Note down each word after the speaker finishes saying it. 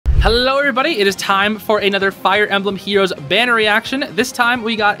Hello everybody, it is time for another Fire Emblem Heroes banner reaction. This time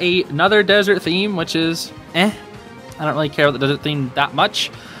we got another desert theme, which is I don't really care about the desert theme that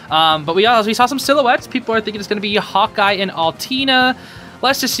much. But we saw some silhouettes. People are thinking it's going to be Hawkeye and Altina.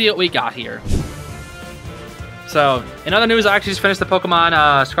 Let's just see what we got here. So, in other news, I actually just finished the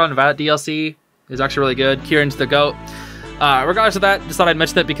Pokemon Scarlet and Violet DLC. It was actually really good. Kieran's the GOAT. Regardless of that, just thought I'd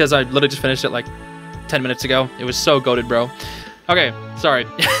mention it because I literally just finished it like 10 minutes ago. It was so goated, bro. Okay, sorry.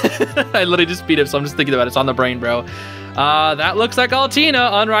 I literally just beat it, so I'm just thinking about it. It's on the brain, bro. That looks like Altina,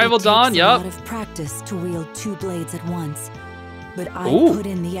 Unrivaled Dawn. Yup. It takes a lot of practice to wield two blades at once, but I put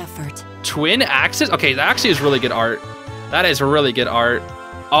in the effort. Twin axes? Okay, that actually is really good art. That is really good art.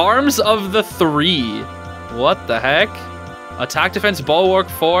 Arms of the Three. What the heck? Attack, defense, bulwark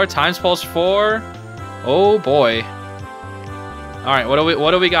 4, times pulse 4. Oh boy. All right,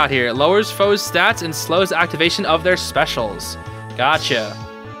 what do we got here? Lowers foes' stats and slows activation of their specials. Gotcha.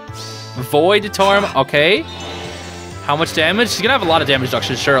 Void Torm, okay. How much damage? She's gonna have a lot of damage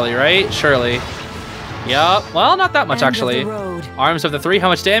reduction, surely, right? Surely. Yup. Well, not that much, actually. Arms of the Three, how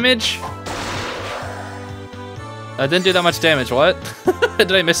much damage? That didn't do that much damage, what?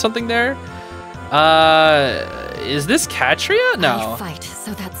 Did I miss something there? Is this Katria? No. I fight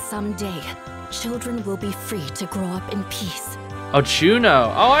so that someday children will be free to grow up in peace. Oh,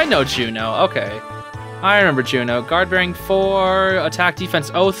 Juno. Oh, I know Juno. Okay. I remember Juno. Guard bearing 4, attack, defense,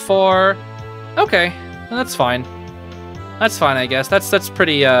 oath 4. Okay, well, that's fine. That's fine, I guess. That's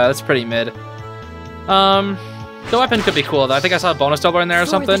pretty mid. The weapon could be cool though. I think I saw a bonus doubler in there or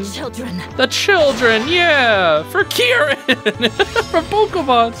something. The children. The children, yeah, for Kieran, for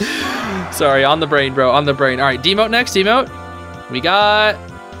Pokemon. Sorry, on the brain, bro, on the brain. All right, demote next. Demote. We got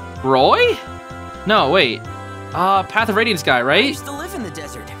Roy. No, wait. Path of Radiance guy, right? I used to live in the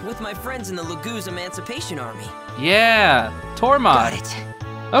desert with my friends in the Laguz Emancipation Army. Yeah, Tormod. Got it.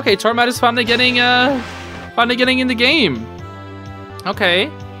 Okay, Tormod is finally getting in the game. Okay,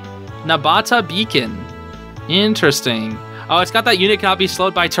 Nabata Beacon. Interesting. Oh, it's got that unit cannot be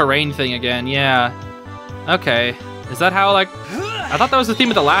slowed by terrain thing again. Yeah. Okay. Is that how like? I thought that was the theme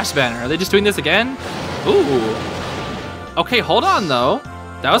of the last banner. Are they just doing this again? Ooh. Okay, hold on though.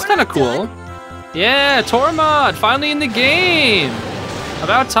 That was kind of cool. Yeah, Tormod, finally in the game.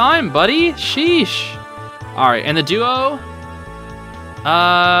 About time, buddy. Sheesh. All right, and the duo.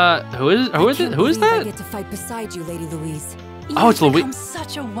 Who is it? Who is that? I get to fight beside you, Lady Louise. Oh, it's Louise.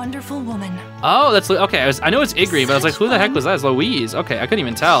 Such a wonderful woman. Oh, that's okay. I know it's Igrene, but I was like, who the heck was that? It's Louise. Okay, I couldn't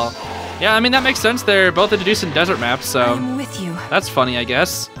even tell. Yeah, I mean that makes sense. They're both introduced in desert maps, so I'm with you. That's funny, I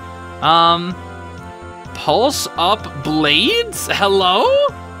guess. Pulse up blades. Hello.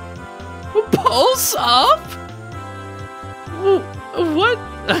 Pulse up? What?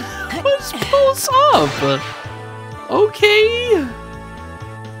 What's pulse up? Okay.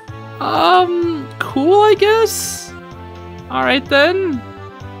 Cool, I guess. All right then.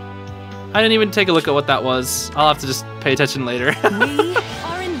 I didn't even take a look at what that was. I'll have to just pay attention later. We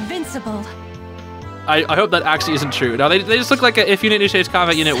are invincible. I hope that actually isn't true. No, they just look like if unit initiates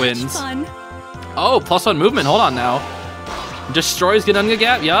combat, unit wins. Fun. Oh, +1 movement. Hold on now. Destroys Gununga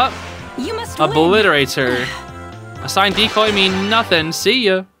Gap. Yup. You must Obliterates her. Assign decoy mean nothing. See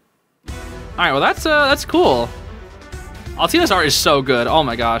ya. All right, well that's cool. Altina's art is so good. Oh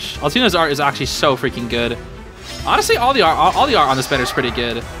my gosh, Altina's art is actually so freaking good. Honestly, all the art on this banner is pretty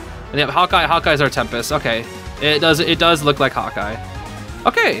good. And they have Hawkeye. Hawkeye's our Tempest. Okay, it does look like Hawkeye.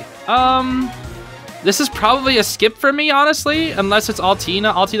 Okay, this is probably a skip for me, honestly, unless it's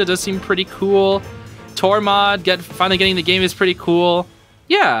Altina. Altina does seem pretty cool. Tormod finally getting the game is pretty cool.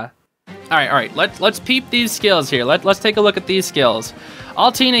 Yeah. All right. Let's peep these skills here. Let's take a look at these skills.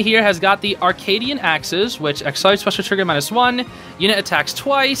 Altina here has got the Arcadian Axes, which accelerates special trigger -1. Unit attacks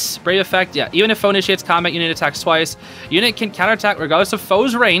twice. Brave effect, yeah. Even if foe initiates combat, unit attacks twice. Unit can counterattack regardless of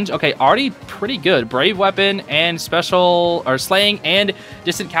foe's range. Okay, already pretty good. Brave weapon and special or slaying and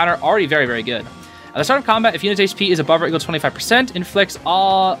distant counter already very, very good. At the start of combat, if unit's HP is above or equal to 25%, inflicts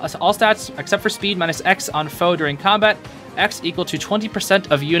all stats except for speed -X on foe during combat. X equal to 20%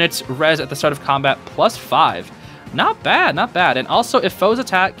 of units res at the start of combat +5. Not bad, not bad. And also, if foe's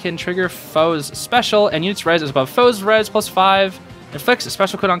attack can trigger foe's special and units res is above foe's res +5, inflicts a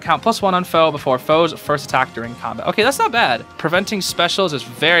special cooldown count +1 on foe before foe's first attack during combat. Okay, that's not bad. Preventing specials is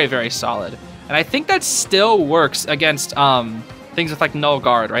very, very solid. And I think that still works against things with like no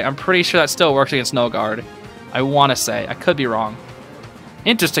guard, right? I'm pretty sure that still works against no guard. I want to say. I could be wrong.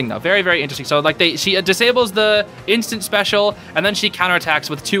 Interesting though, very, very interesting. So like she disables the instant special and then she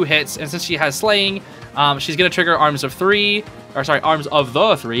counterattacks with 2 hits. And since she has slaying, She's going to trigger Arms of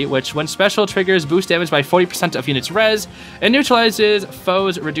the 3, which when special triggers boost damage by 40% of units res, and neutralizes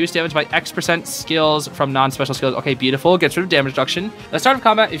foes reduce damage by X% skills from non-special skills. Okay, beautiful. Gets rid of damage reduction. At the start of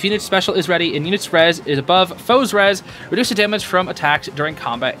combat, if unit special is ready and unit's res is above foes res, reduce the damage from attacks during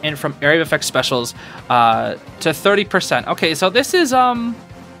combat and from area of effect specials to 30%. Okay, so this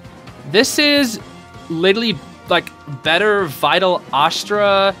is literally like better Vital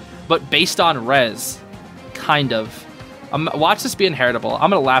Astra, but based on res, kind of. Watch this be inheritable.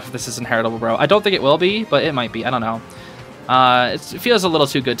 I'm gonna laugh if this is inheritable, bro. I don't think it will be, but it might be. I don't know. It feels a little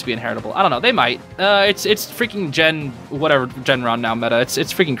too good to be inheritable. I don't know. They might. It's freaking gen round now meta. It's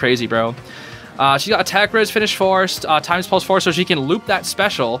freaking crazy, bro. She's got attack res finish forced, times pulse 4, so she can loop that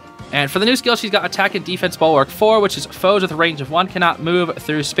special. And for the new skill, she's got attack and defense bulwark 4, which is foes with a range of 1 cannot move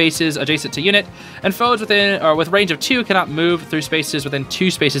through spaces adjacent to unit, and foes within or with range of 2 cannot move through spaces within 2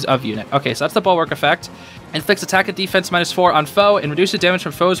 spaces of unit. Okay, so that's the bulwark effect. Inflicts attack and defense -4 on foe and reduces damage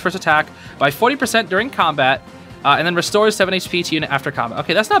from foe's first attack by 40% during combat, and then restores 7 HP to unit after combat.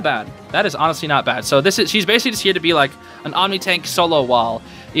 Okay, that's not bad. That is honestly not bad. So she's basically just here to be like an Omni Tank solo wall,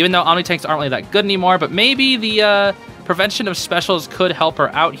 even though Omni Tanks aren't really that good anymore. But maybe the prevention of specials could help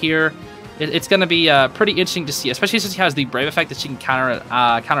her out here. It's going to be pretty interesting to see, especially since she has the Brave effect that she can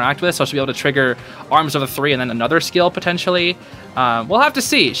counteract with, so she'll be able to trigger Arms of the 3 and then another skill potentially. We'll have to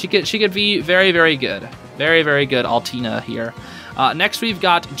see. She could be very, very good. Very, very good Altina here. Next, we've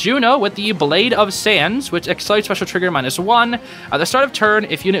got Juno with the Blade of Sands, which accelerates special trigger -1. At the start of turn,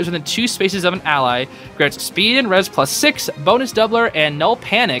 if unit is within 2 spaces of an ally, grants speed and res +6, bonus doubler, and null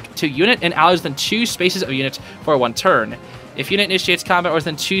panic to unit and allies within 2 spaces of unit for 1 turn. If unit initiates combat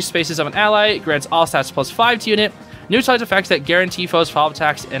within 2 spaces of an ally, grants all stats +5 to unit, neutralizes effects that guarantee foes follow-up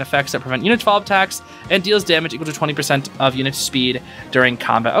attacks and effects that prevent unit follow-up attacks, and deals damage equal to 20% of unit speed during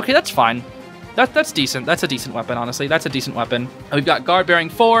combat. Okay, that's fine. That's decent. That's a decent weapon, honestly. That's a decent weapon. We've got Guard Bearing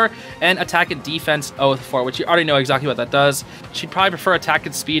 4 and Attack and Defense Oath 4, which you already know exactly what that does. She'd probably prefer Attack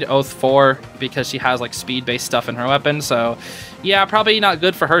and Speed Oath 4 because she has like speed-based stuff in her weapon. So yeah, probably not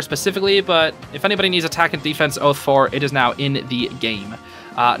good for her specifically, but if anybody needs Attack and Defense Oath 4, it is now in the game.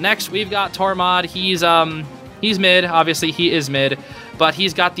 Next, we've got Tormod. He's mid. Obviously, he is mid. But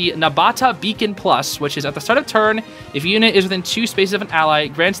he's got the Nabata Beacon Plus, which is at the start of turn, if unit is within 2 spaces of an ally,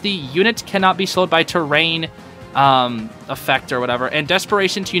 grants the unit cannot be slowed by terrain effect or whatever, and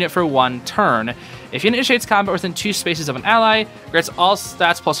Desperation to unit for 1 turn. If unit initiates combat within 2 spaces of an ally, grants all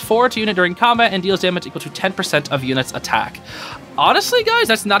stats +4 to unit during combat and deals damage equal to 10% of unit's attack. Honestly, guys,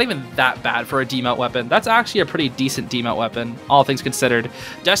 that's not even that bad for a demount weapon. That's actually a pretty decent demount weapon, all things considered.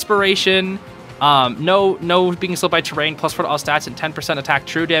 Desperation... no being slowed by terrain, +4 to all stats, and 10% attack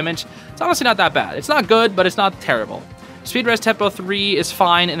true damage. It's honestly not that bad. It's not good, but it's not terrible. Speed res tempo 3 is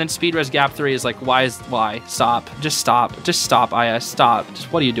fine, and then speed res gap 3 is like, why? Stop. Just stop. Just stop, IS. Stop.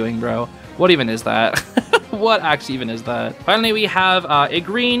 Just what are you doing, bro? What even is that? What actually even is that? Finally, we have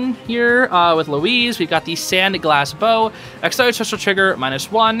Igrene here with Louise. We've got the Sand Glass Bow. Accelerated special trigger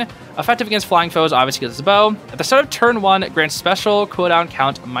 -1. Effective against flying foes, obviously because it's a bow. At the start of turn 1, grants special cooldown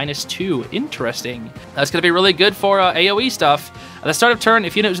count -2. Interesting. That's going to be really good for AoE stuff. At the start of turn,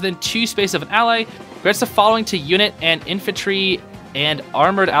 if unit is within 2 spaces of an ally, grants the following to unit and infantry and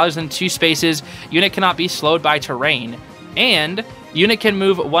armored allies in 2 spaces. Unit cannot be slowed by terrain. And unit can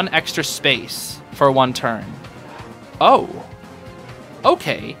move 1 extra space for 1 turn. Oh.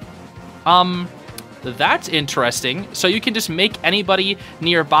 Okay. That's interesting. So you can just make anybody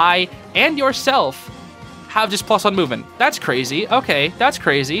nearby and yourself have just +1 movement. That's crazy. Okay, that's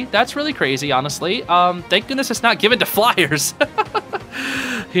crazy. That's really crazy, honestly. Thank goodness it's not given to flyers.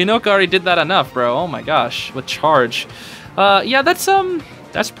 Hinoka already did that enough, bro. Oh my gosh, with charge. Yeah,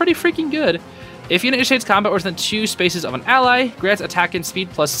 that's pretty freaking good. If unit initiates combat within 2 spaces of an ally, grants attack and speed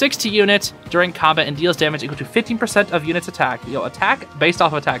 +6 to unit during combat and deals damage equal to 15% of unit's attack. Yo, attack based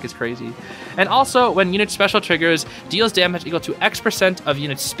off of attack is crazy. And also, when unit special triggers, deals damage equal to X% of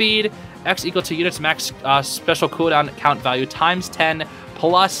unit's speed, X equal to unit's max special cooldown count value times 10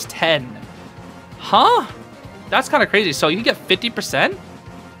 plus 10. Huh? That's kind of crazy. So you can get 50%?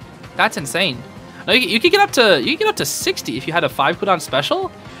 That's insane. No, you could get up to 60 if you had a 5 cooldown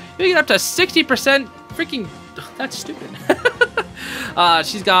special. You get up to 60% freaking... That's stupid.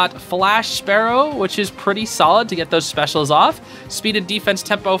 She's got Flash Sparrow, which is pretty solid to get those specials off. Speed and Defense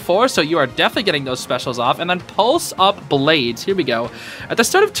Tempo 4, so you are definitely getting those specials off. And then Pulse Up Blades. Here we go. At the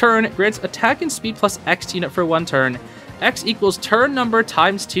start of turn, grants attack and speed +X to unit for 1 turn. X equals turn number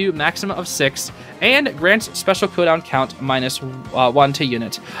times 2, maximum of 6, and grants special cooldown count -1 to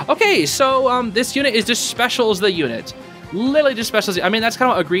unit. Okay, so this unit is just specials the unit. literally just specials. I mean, that's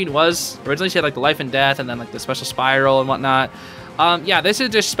kind of what Igrene was. Originally, she had like the life and death and then like the special spiral and whatnot. Yeah, this is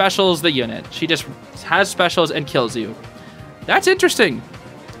just specials the unit. She just has specials and kills you. That's interesting.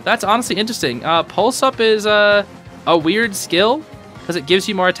 That's honestly interesting. Pulse Up is a weird skill because it gives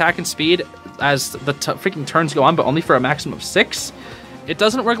you more attack and speed as the freaking turns go on, but only for a maximum of 6. It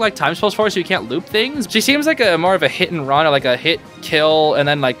doesn't work like Time Spells for her, so you can't loop things. She seems like a more of a hit and run, or like a hit, kill, and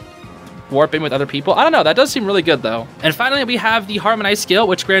then like warp in with other people. I don't know, that does seem really good though. And finally, we have the Harmonize skill,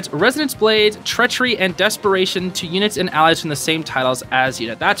 which grants Resonance Blade, Treachery, and Desperation to units and allies from the same tiles as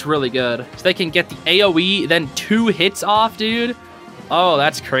unit. That's really good. So they can get the AoE, then 2 hits off, dude. Oh,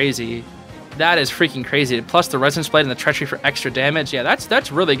 that's crazy. That is freaking crazy. Plus the Resonance Blade and the Treachery for extra damage. Yeah,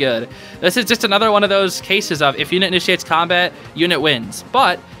 that's really good. This is just another one of those cases of if unit initiates combat, unit wins.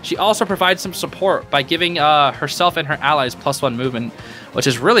 But she also provides some support by giving herself and her allies +1 movement, which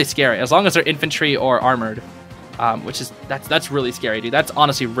is really scary, as long as they're infantry or armored. That's really scary, dude. That's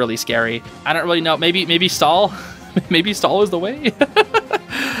honestly really scary. I don't really know. Maybe stall. Maybe stall is the way.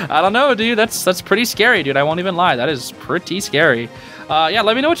 I don't know, dude. That's pretty scary, dude. I won't even lie. That is pretty scary. Yeah,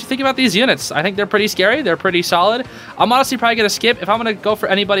 let me know what you think about these units. I think they're pretty scary. They're pretty solid. I'm honestly probably going to skip. If I'm going to go for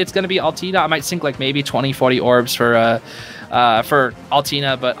anybody, it's going to be Altina. I might sink like maybe 20, 40 orbs for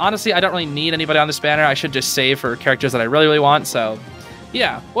Altina. But honestly, I don't really need anybody on this banner. I should just save for characters that I really, really want. So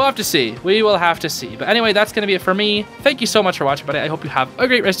yeah, we'll have to see. We will have to see. But anyway, that's going to be it for me. Thank you so much for watching, buddy. I hope you have a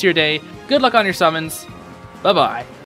great rest of your day. Good luck on your summons. Bye-bye.